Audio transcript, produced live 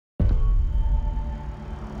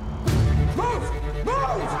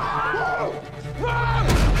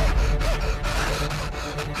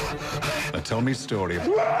Tell me story.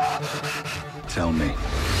 Tell me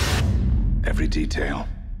every detail.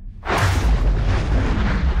 I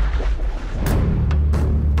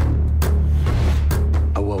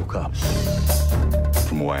woke up.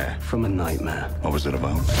 From where? From a nightmare. What was it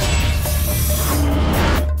about?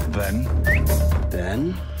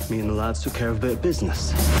 Then, me and the lads took care of a bit of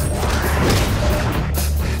business.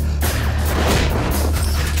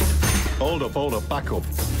 Hold up, back up.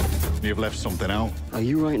 You've left something out. Are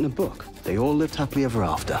you writing a book? They all lived happily ever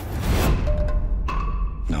after.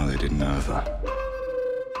 No, they didn't either.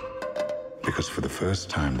 Because for the first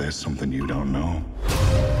time, there's something you don't know.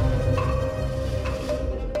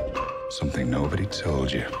 Something nobody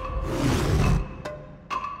told you.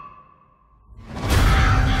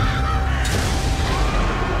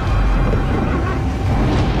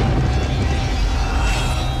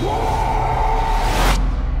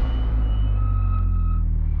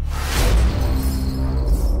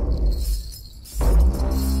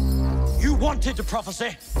 You wanted a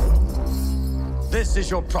prophecy. This is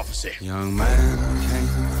your prophecy. Young man came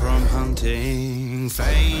from hunting,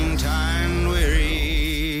 faint and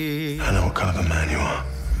weary. I know what kind of a man you are.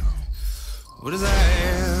 What is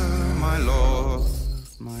there, my lord,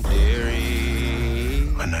 my dearie?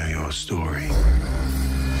 I know your story.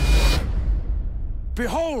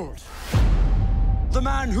 Behold, the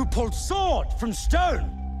man who pulled sword from stone.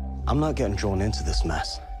 I'm not getting drawn into this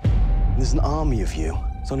mess. There's an army of you.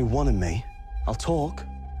 There's only one of me. I'll talk.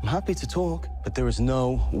 I'm happy to talk, but there is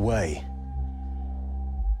no way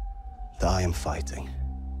that I am fighting.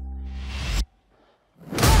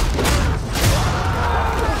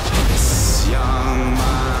 This young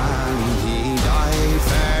man, he died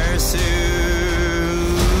fair soon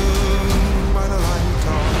by the light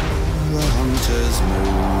of the hunter's moon.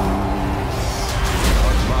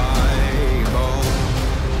 Not by bow,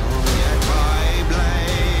 nor yet by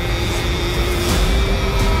blade.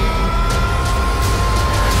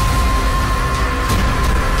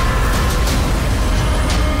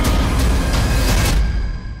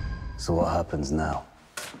 So what happens now?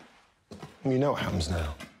 You know what happens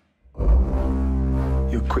now.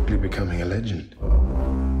 You're quickly becoming a legend.